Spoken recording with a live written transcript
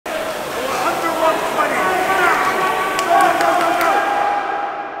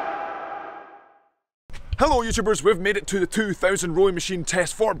Hello YouTubers, we've made it to the 2000 rowing machine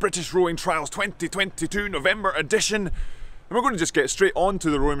test for British Rowing Trials 2022 November edition. And we're going to just get straight on to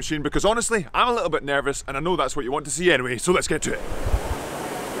the rowing machine because honestly, I'm a little bit nervous and I know that's what you want to see anyway, so let's get to it.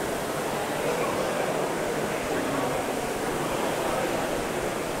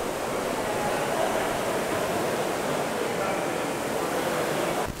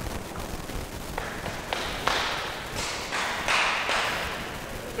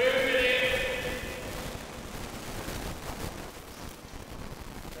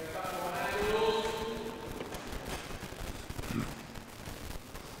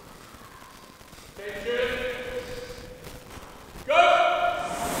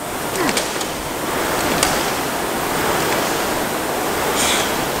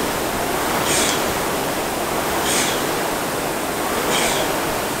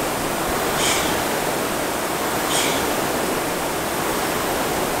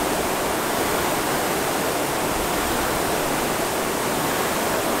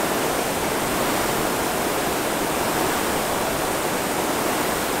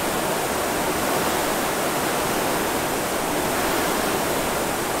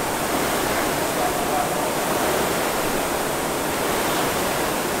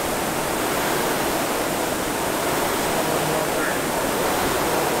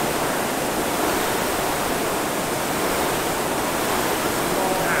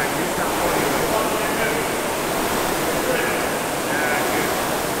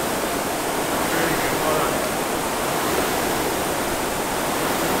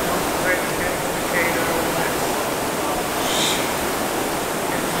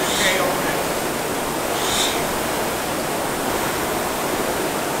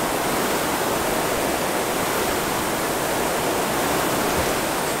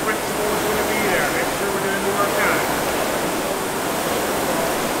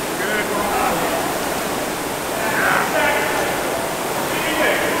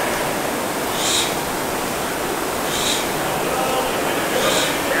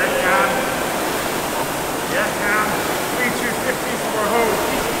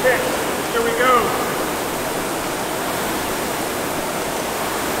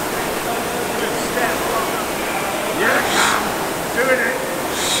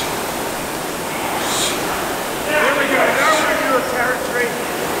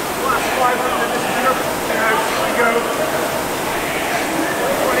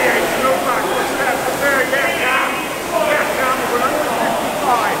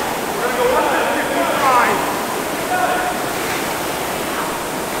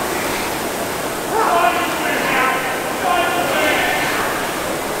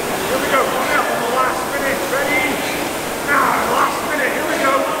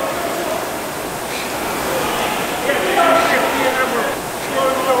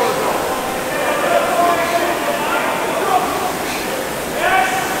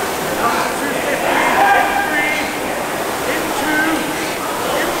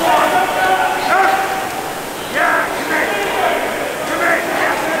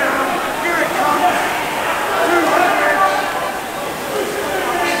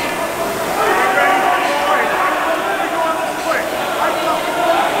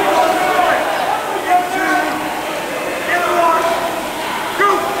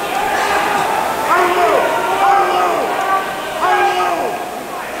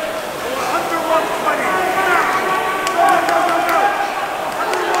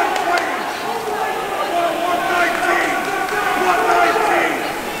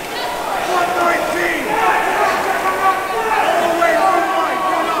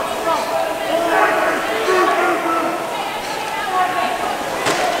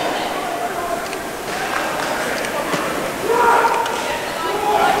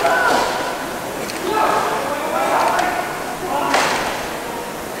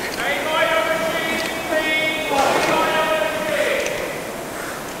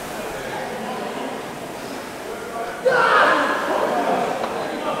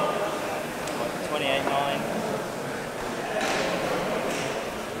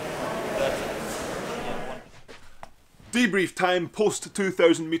 Debrief time post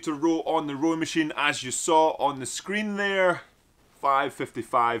 2000 meter row on the rowing machine, as you saw on the screen there,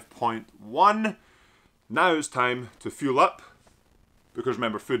 5:55.1. Now it's time to fuel up, because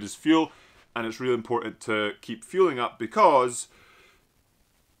remember, food is fuel, and it's really important to keep fueling up because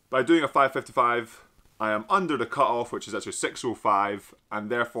by doing a 5:55 I am under the cutoff, which is actually 6:05, and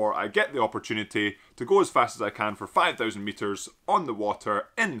therefore I get the opportunity to go as fast as I can for 5,000 meters on the water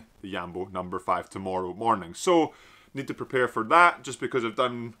in the Yambo number 5 tomorrow morning. So need to prepare for that. Just because I've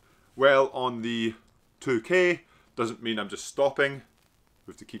done well on the 2K doesn't mean I'm just stopping.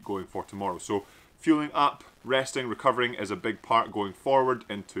 We have to keep going for tomorrow. So fueling up, resting, recovering is a big part going forward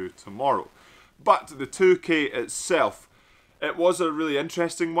into tomorrow. But the 2K itself, it was a really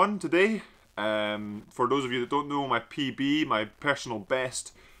interesting one today. For those of you that don't know, my PB, my personal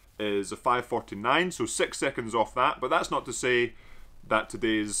best, is a 5:49, so 6 seconds off that. But that's not to say that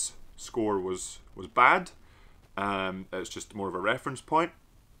today's score was bad. It's just more of a reference point.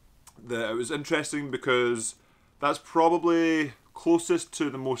 It was interesting because that's probably closest to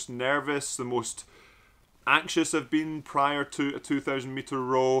the most nervous, the most anxious I've been prior to a 2,000 meter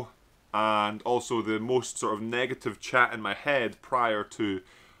row, and also the most sort of negative chat in my head prior to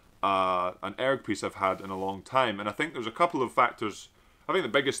an erg piece I've had in a long time. And I think there's a couple of factors. I think the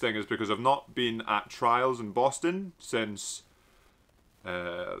biggest thing is because I've not been at trials in Boston since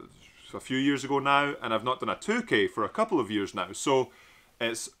a few years ago now, and I've not done a 2K for a couple of years now. So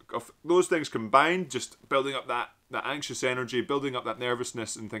it's those things combined, just building up that anxious energy, building up that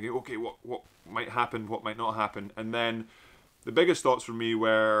nervousness, and thinking, okay, what might happen, what might not happen. And then the biggest thoughts for me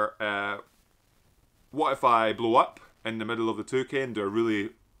were, what if I blow up in the middle of the 2K and do a really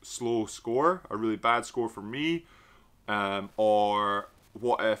slow score, a really bad score for me, or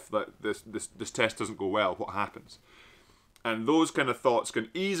what if this test doesn't go well, what happens? And those kind of thoughts can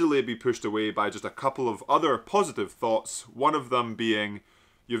easily be pushed away by just a couple of other positive thoughts. One of them being,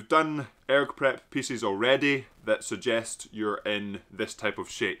 you've done erg prep pieces already that suggest you're in this type of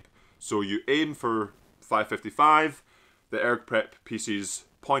shape. So you aim for 5:55, the erg prep pieces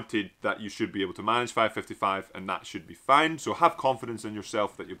pointed that you should be able to manage 5:55, and that should be fine. So have confidence in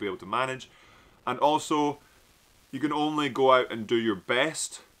yourself that you'll be able to manage. And also, you can only go out and do your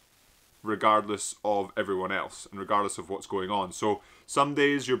best regardless of everyone else and regardless of what's going on. So some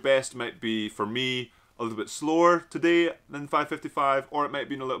days your best might be, for me, a little bit slower today than 5:55, or it might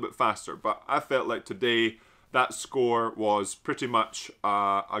be a little bit faster. But I felt like today that score was pretty much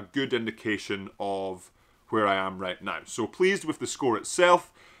a good indication of where I am right now. So pleased with the score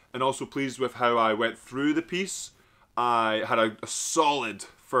itself, and also pleased with how I went through the piece. I had a solid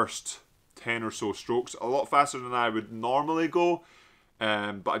first 10 or so strokes, a lot faster than I would normally go.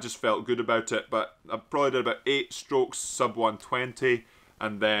 But I just felt good about it. But I probably did about 8 strokes sub 120,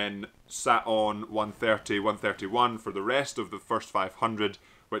 and then sat on 130, 131 for the rest of the first 500,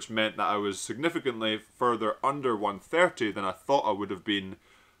 which meant that I was significantly further under 130 than I thought I would have been,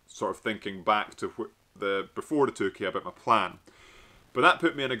 sort of thinking back to before the 2K about my plan. But that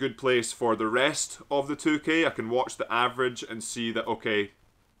put me in a good place for the rest of the 2K. I can watch the average and see that, okay,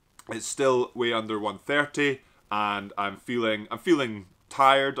 it's still way under 130. And I'm feeling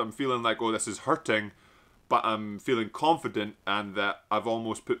tired, I'm feeling like, oh, this is hurting, but I'm feeling confident and that I've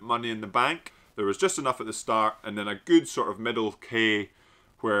almost put money in the bank. There was just enough at the start, and then a good sort of middle K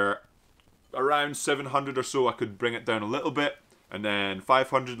where around 700 or so I could bring it down a little bit, and then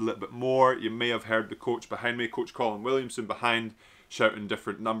 500 a little bit more. You may have heard the coach behind me, Coach Colin Williamson behind, shouting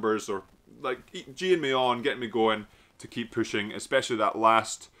different numbers or like G'ing me on, getting me going to keep pushing, especially that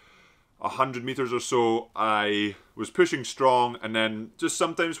last 100 meters or so. I was pushing strong, and then just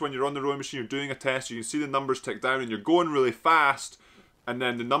sometimes when you're on the rowing machine, you're doing a test, you can see the numbers tick down and you're going really fast, and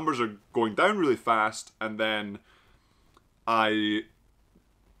then the numbers are going down really fast, and then I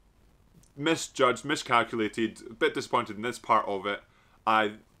miscalculated, a bit disappointed in this part of it.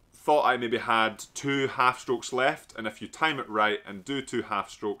 I thought I maybe had 2 half strokes left, and if you time it right and do 2 half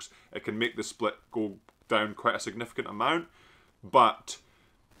strokes, it can make the split go down quite a significant amount. But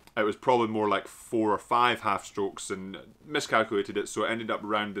it was probably more like 4 or 5 half strokes, and miscalculated it, so it ended up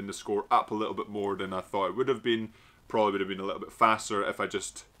rounding the score up a little bit more than I thought it would have been. Probably would have been a little bit faster if I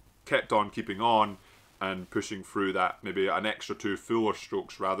just kept on keeping on and pushing through that, maybe an extra 2 fuller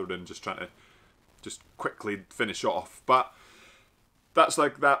strokes rather than just trying to just quickly finish off. But that's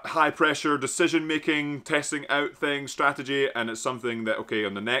like that high pressure decision making, testing out thing, strategy, and it's something that, okay,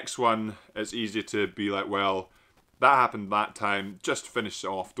 on the next one it's easy to be like, well, that happened that time, just finish it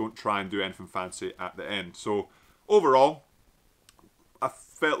off, don't try and do anything fancy at the end. So overall, I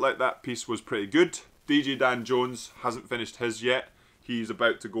felt like that piece was pretty good. DJ Dan Jones hasn't finished his yet, he's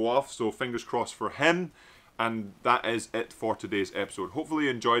about to go off, so fingers crossed for him. And that is it for today's episode. Hopefully you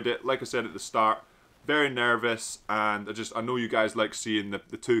enjoyed it. Like I said at the start, very nervous, and I know you guys like seeing the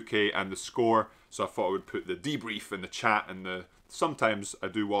 2K and the score, so I thought I would put the debrief in the chat, and sometimes I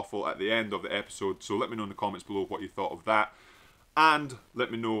do waffle at the end of the episode, so let me know in the comments below what you thought of that, and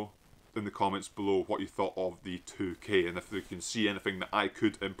let me know in the comments below what you thought of the 2K, and if you can see anything that I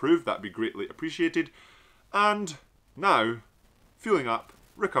could improve, that'd be greatly appreciated. And now, fueling up,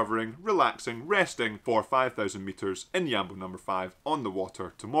 recovering, relaxing, resting for 5,000 meters in Yambo number 5 on the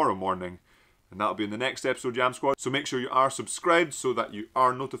water tomorrow morning. And that'll be in the next episode, Yam Squad. So make sure you are subscribed so that you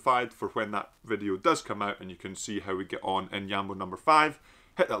are notified for when that video does come out and you can see how we get on in Yambo number 5.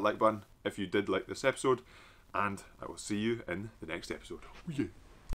 Hit that like button if you did like this episode, and I will see you in the next episode. Oh, yeah.